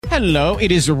Hello,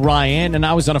 it is Ryan, and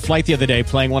I was on a flight the other day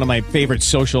playing one of my favorite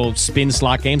social spin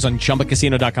slot games on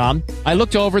ChumbaCasino.com. I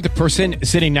looked over at the person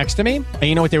sitting next to me, and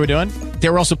you know what they were doing? They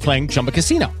were also playing Chumba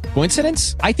Casino.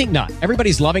 Coincidence? I think not.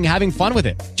 Everybody's loving having fun with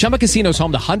it. Chumba Casino is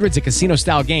home to hundreds of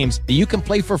casino-style games that you can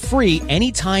play for free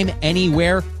anytime,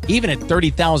 anywhere, even at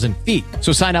 30,000 feet.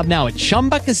 So sign up now at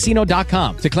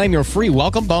ChumbaCasino.com to claim your free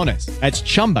welcome bonus. That's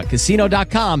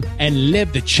ChumbaCasino.com and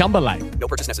live the Chumba life. No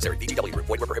purchase necessary. VGW. Void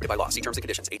where prohibited by law. See terms and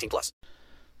conditions. 18+.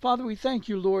 Father, we thank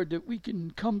you, Lord, that we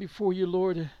can come before you,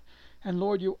 Lord. And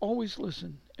Lord, you always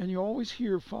listen and you always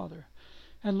hear, Father.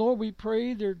 And Lord, we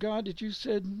pray, dear God, that you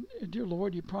said, dear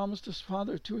Lord, you promised us,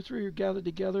 Father, 2 or 3 are gathered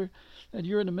together, that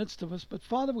you're in the midst of us. But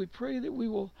Father, we pray that we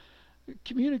will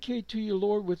communicate to you,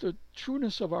 Lord, with the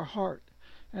trueness of our heart.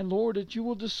 And Lord, that you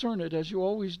will discern it, as you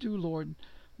always do, Lord,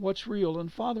 what's real.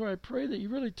 And Father, I pray that you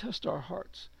really test our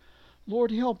hearts. Lord,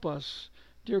 help us,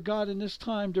 dear God, in this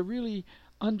time to really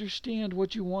understand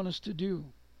what you want us to do.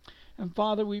 And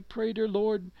Father, we pray, dear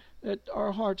Lord, that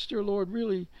our hearts, dear Lord,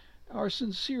 really are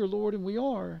sincere, Lord, and we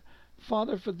are,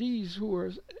 Father, for these who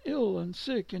are ill and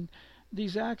sick and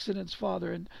these accidents,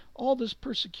 Father, and all this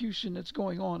persecution that's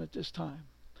going on at this time.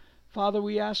 Father,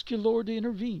 we ask you, Lord, to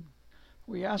intervene.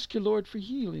 We ask you, Lord, for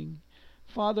healing.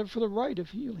 Father, for the right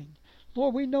of healing.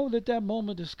 Lord, we know that that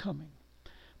moment is coming.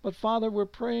 But Father, we're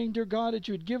praying, dear God, that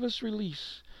you would give us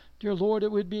release. Dear Lord, that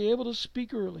we'd be able to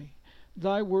speak early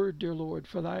thy word, dear Lord,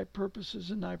 for thy purposes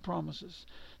and thy promises.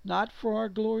 Not for our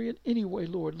glory in any way,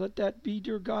 Lord. Let that be,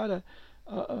 dear God,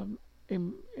 a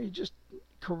just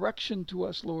correction to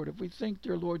us, Lord, if we think,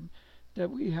 dear Lord, that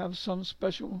we have some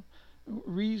special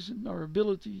reason or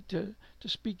ability to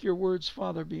speak your words,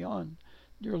 Father, beyond,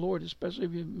 dear Lord, especially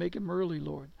if you make them early,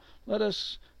 Lord. Let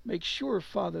us make sure,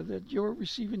 Father, that you're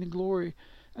receiving the glory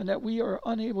and that we are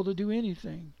unable to do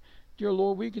anything. Dear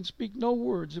Lord, we can speak no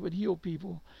words that would heal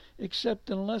people, except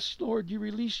unless, Lord, you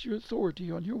release your authority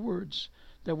on your words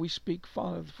that we speak,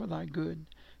 Father, for thy good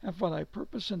and for thy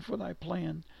purpose and for thy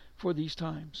plan for these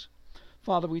times.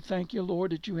 Father, we thank you,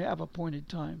 Lord, that you have appointed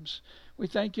times. We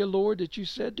thank you, Lord, that you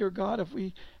said, dear God, if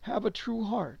we have a true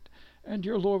heart, and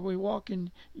dear Lord, we walk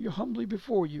in you humbly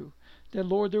before you, that,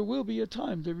 Lord, there will be a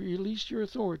time to release your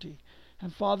authority.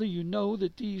 And Father, you know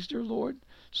that these, dear Lord,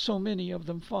 so many of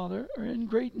them, Father, are in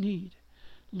great need.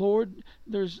 Lord,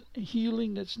 there's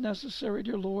healing that's necessary,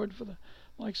 dear Lord, for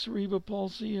like cerebral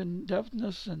palsy and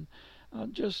deafness and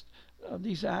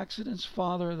these accidents,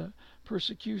 Father, the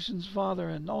persecutions, Father,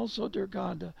 and also, dear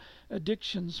God, the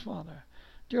addictions, Father.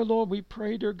 Dear Lord, we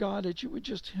pray, dear God, that you would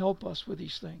just help us with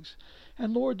these things.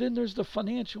 And Lord, then there's the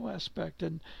financial aspect,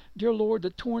 and dear Lord, the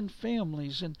torn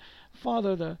families, and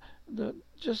Father,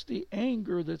 the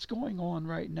anger that's going on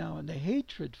right now, and the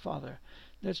hatred, Father,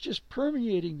 that's just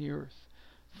permeating the earth.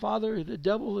 Father, the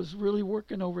devil is really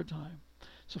working overtime.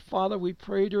 So Father, we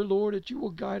pray, dear Lord, that you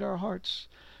will guide our hearts.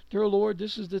 Dear Lord,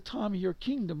 this is the time of your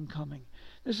kingdom coming.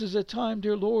 This is a time,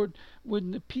 dear Lord,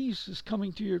 when the peace is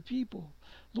coming to your people.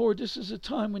 Lord, this is a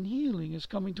time when healing is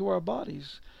coming to our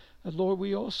bodies. And Lord,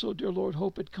 we also, dear Lord,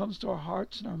 hope it comes to our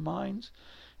hearts and our minds.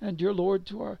 And dear Lord,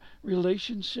 to our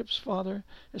relationships, Father,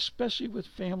 especially with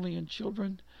family and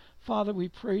children. Father, we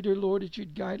pray, dear Lord, that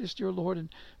you'd guide us, dear Lord, and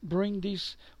bring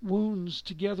these wounds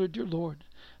together, dear Lord.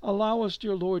 Allow us,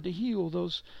 dear Lord, to heal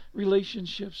those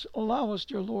relationships. Allow us,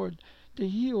 dear Lord, to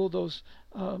heal those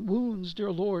wounds,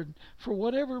 dear Lord, for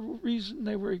whatever reason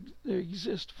they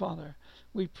exist, Father.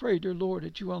 We pray, dear Lord,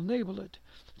 that you will enable it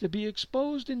to be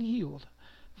exposed and healed,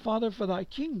 Father, for thy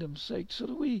kingdom's sake, so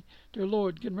that we, dear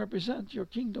Lord, can represent your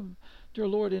kingdom, dear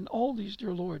Lord, and all these,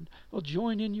 dear Lord, will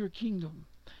join in your kingdom.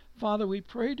 Father, we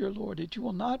pray, dear Lord, that you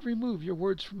will not remove your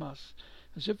words from us.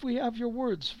 As if we have your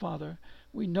words, Father,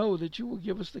 we know that you will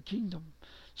give us the kingdom.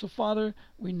 So, Father,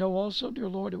 we know also, dear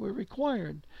Lord, that we're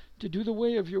required to do the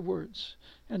way of your words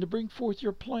and to bring forth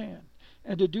your plan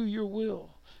and to do your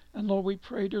will. And, Lord, we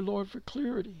pray, dear Lord, for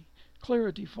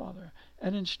clarity, Father,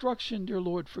 and instruction, dear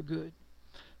Lord, for good.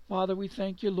 Father, we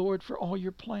thank you, Lord, for all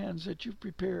your plans that you've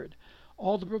prepared,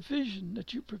 all the provision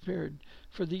that you've prepared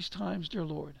for these times, dear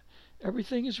Lord.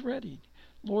 Everything is ready.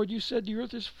 Lord, you said the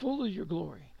earth is full of your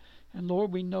glory. And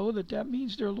Lord, we know that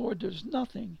means, dear Lord, there's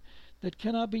nothing that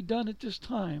cannot be done at this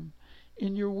time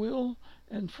in your will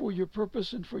and for your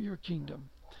purpose and for your kingdom.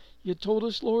 You told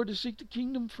us, Lord, to seek the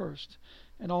kingdom first,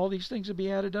 and all these things will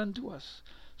be added unto us.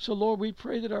 So, Lord, we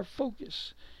pray that our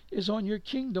focus is on your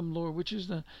kingdom, Lord, which is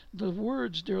the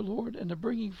words, dear Lord, and the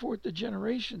bringing forth the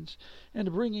generations, and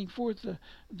the bringing forth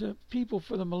the people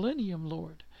for the millennium,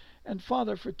 Lord. And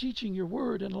Father, for teaching your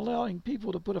word and allowing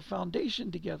people to put a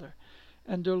foundation together.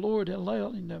 and, dear Lord,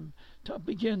 allowing them to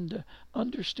begin to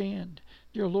understand,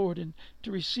 dear Lord, and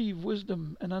to receive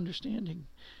wisdom and understanding.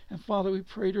 And Father, we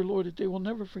pray, dear Lord, that they will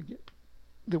never forget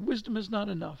that wisdom is not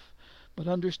enough, but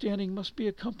understanding must be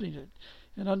accompanied it.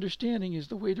 And understanding is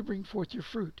the way to bring forth your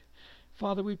fruit.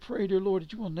 Father, we pray, dear Lord,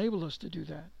 that you will enable us to do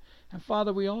that. And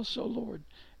Father, we also, Lord,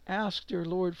 ask, dear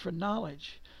Lord, for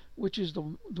knowledge, which is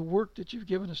the work that you've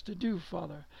given us to do,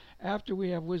 Father, after we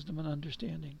have wisdom and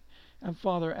understanding. And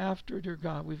Father, after, dear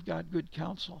God, we've got good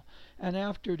counsel. And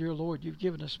after, dear Lord, you've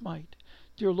given us might.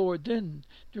 Dear Lord, then,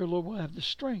 dear Lord, we'll have the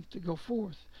strength to go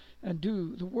forth and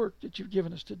do the work that you've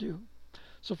given us to do.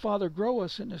 So, Father, grow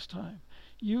us in this time.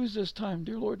 Use this time,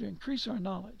 dear Lord, to increase our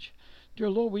knowledge. Dear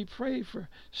Lord, we pray for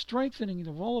strengthening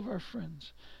of all of our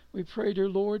friends. We pray, dear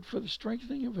Lord, for the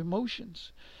strengthening of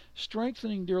emotions,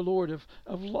 strengthening, dear Lord,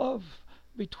 of love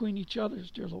between each other,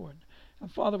 dear Lord.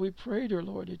 And Father, we pray, dear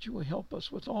Lord, that you will help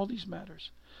us with all these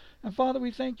matters. And Father,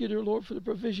 we thank you, dear Lord, for the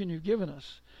provision you've given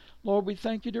us. Lord, we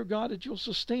thank you, dear God, that you'll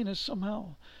sustain us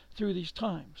somehow through these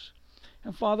times.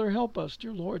 And Father, help us,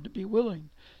 dear Lord, to be willing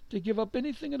to give up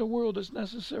anything in the world that's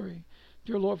necessary,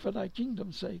 dear Lord, for thy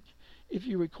kingdom's sake, if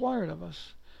you require it of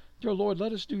us. Dear Lord,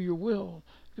 let us do your will,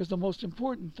 because the most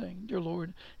important thing, dear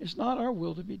Lord, is not our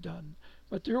will to be done,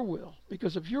 but your will.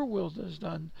 Because if your will is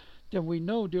done, then we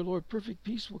know, dear Lord, perfect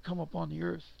peace will come upon the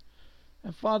earth.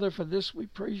 And Father, for this we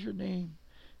praise your name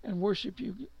and worship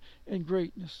you in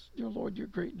greatness, dear Lord, your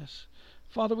greatness.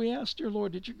 Father, we ask, dear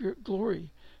Lord, that your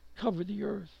glory cover the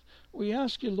earth. We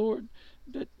ask you, Lord,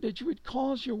 that you would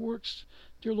cause your works,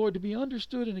 dear Lord, to be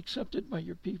understood and accepted by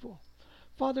your people.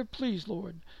 Father, please,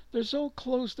 Lord, they're so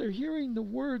close. They're hearing the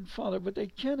word, Father, but they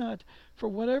cannot, for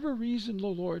whatever reason,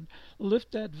 Lord,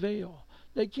 lift that veil.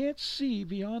 They can't see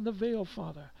beyond the veil,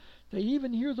 Father. They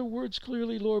even hear the words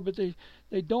clearly, Lord, but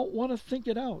they don't want to think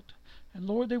it out. And,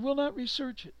 Lord, they will not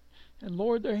research it. And,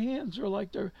 Lord, their hands are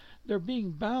like they're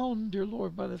being bound, dear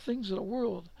Lord, by the things of the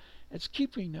world. It's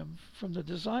keeping them from the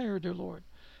desire, dear Lord,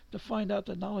 to find out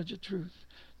the knowledge of truth,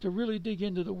 to really dig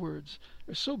into the words.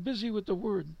 They're so busy with the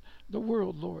world,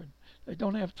 Lord, they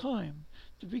don't have time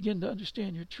to begin to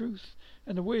understand your truth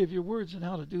and the way of your words and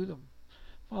how to do them.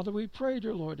 Father, we pray,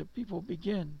 dear Lord, that people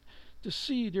begin to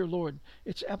see, dear Lord,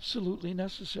 it's absolutely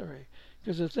necessary,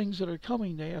 because the things that are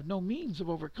coming, they have no means of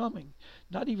overcoming,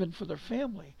 not even for their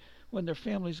family, when their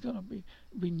family's going to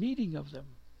be needing of them.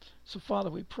 So, Father,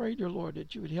 we pray, dear Lord,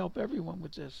 that you would help everyone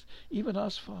with this, even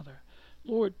us, Father.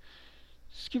 Lord,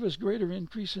 give us greater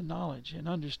increase in knowledge and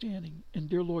understanding. And,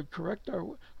 dear Lord, correct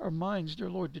our minds, dear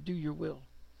Lord, to do your will.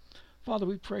 Father,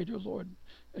 we pray, dear Lord,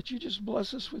 that you just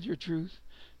bless us with your truth,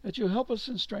 that you'll help us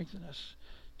and strengthen us.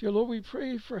 Dear Lord, we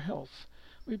pray for health.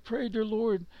 We pray, dear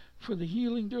Lord, for the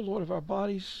healing, dear Lord, of our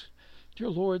bodies, dear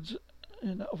Lord,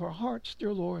 and of our hearts,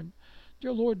 dear Lord.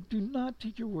 Dear Lord, do not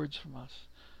take your words from us.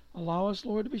 Allow us,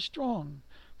 Lord, to be strong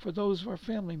for those of our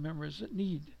family members that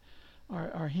need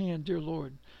our hand, dear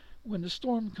Lord. When the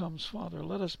storm comes, Father,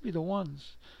 let us be the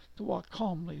ones to walk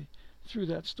calmly through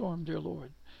that storm, dear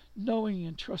Lord, knowing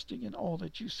and trusting in all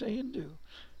that you say and do,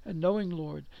 and knowing,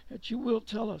 Lord, that you will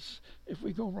tell us if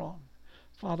we go wrong.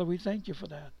 Father, we thank you for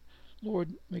that.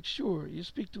 Lord, make sure you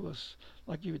speak to us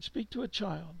like you would speak to a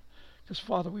child, because,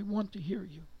 Father, we want to hear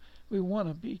you. We want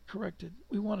to be corrected.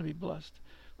 We want to be blessed.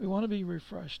 We want to be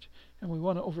refreshed, and we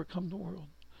want to overcome the world.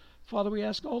 Father, we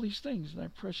ask all these things in thy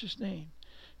precious name,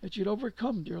 that you'd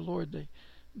overcome, dear Lord,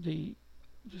 the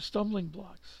stumbling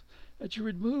blocks, that you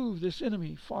remove this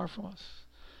enemy far from us.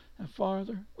 And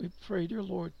Father, we pray, dear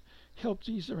Lord, help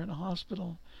these that are in a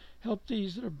hospital, help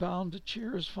these that are bound to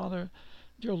chairs, Father,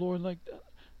 dear Lord, like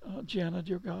Jana,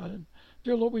 dear God. And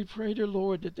dear Lord, we pray, dear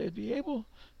Lord, that they'd be able,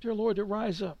 dear Lord, to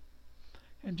rise up.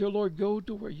 And dear Lord, go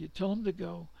to where you tell them to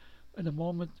go in the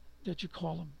moment that you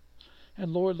call them.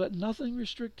 And Lord, let nothing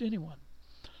restrict anyone.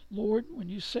 Lord, when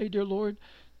you say, dear Lord,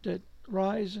 that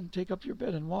rise and take up your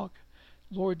bed and walk,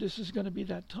 Lord, this is going to be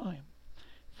that time.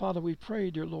 Father, we pray,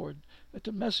 dear Lord, that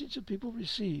the message that people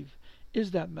receive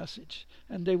is that message.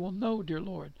 And they will know, dear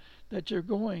Lord, that you're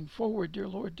going forward, dear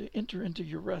Lord, to enter into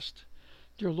your rest.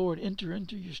 Dear Lord, enter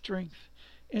into your strength.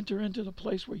 Enter into the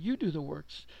place where you do the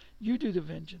works. You do the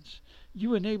vengeance.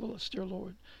 You enable us, dear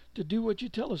Lord, to do what you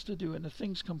tell us to do, and the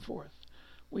things come forth.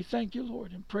 We thank you,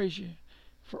 Lord, and praise you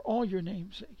for all your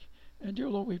name's sake. And dear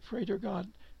Lord, we pray, dear God,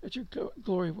 that your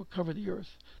glory will cover the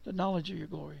earth. The knowledge of your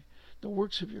glory, the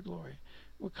works of your glory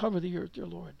will cover the earth, dear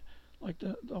Lord, like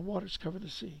the waters cover the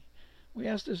sea. We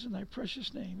ask this in thy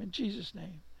precious name, in Jesus'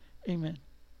 name. Amen.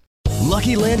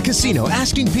 Lucky Land Casino,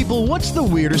 asking people, what's the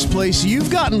weirdest place you've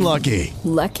gotten lucky?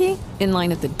 Lucky? In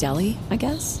line at the deli, I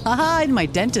guess? Aha, in my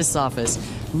dentist's office.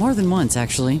 More than once,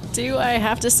 actually. Do I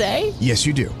have to say? Yes,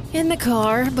 you do. In the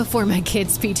car before my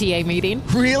kids' PTA meeting.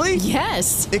 Really?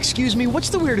 Yes. Excuse me, what's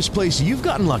the weirdest place you've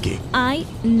gotten lucky? I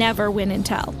never win and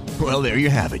tell. Well, there you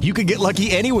have it. You can get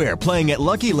lucky anywhere, playing at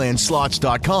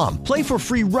LuckyLandSlots.com. Play for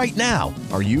free right now.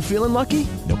 Are you feeling lucky?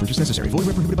 No purchase necessary. Void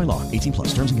where prohibited by law. 18 plus.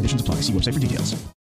 Terms and conditions apply. See website for details.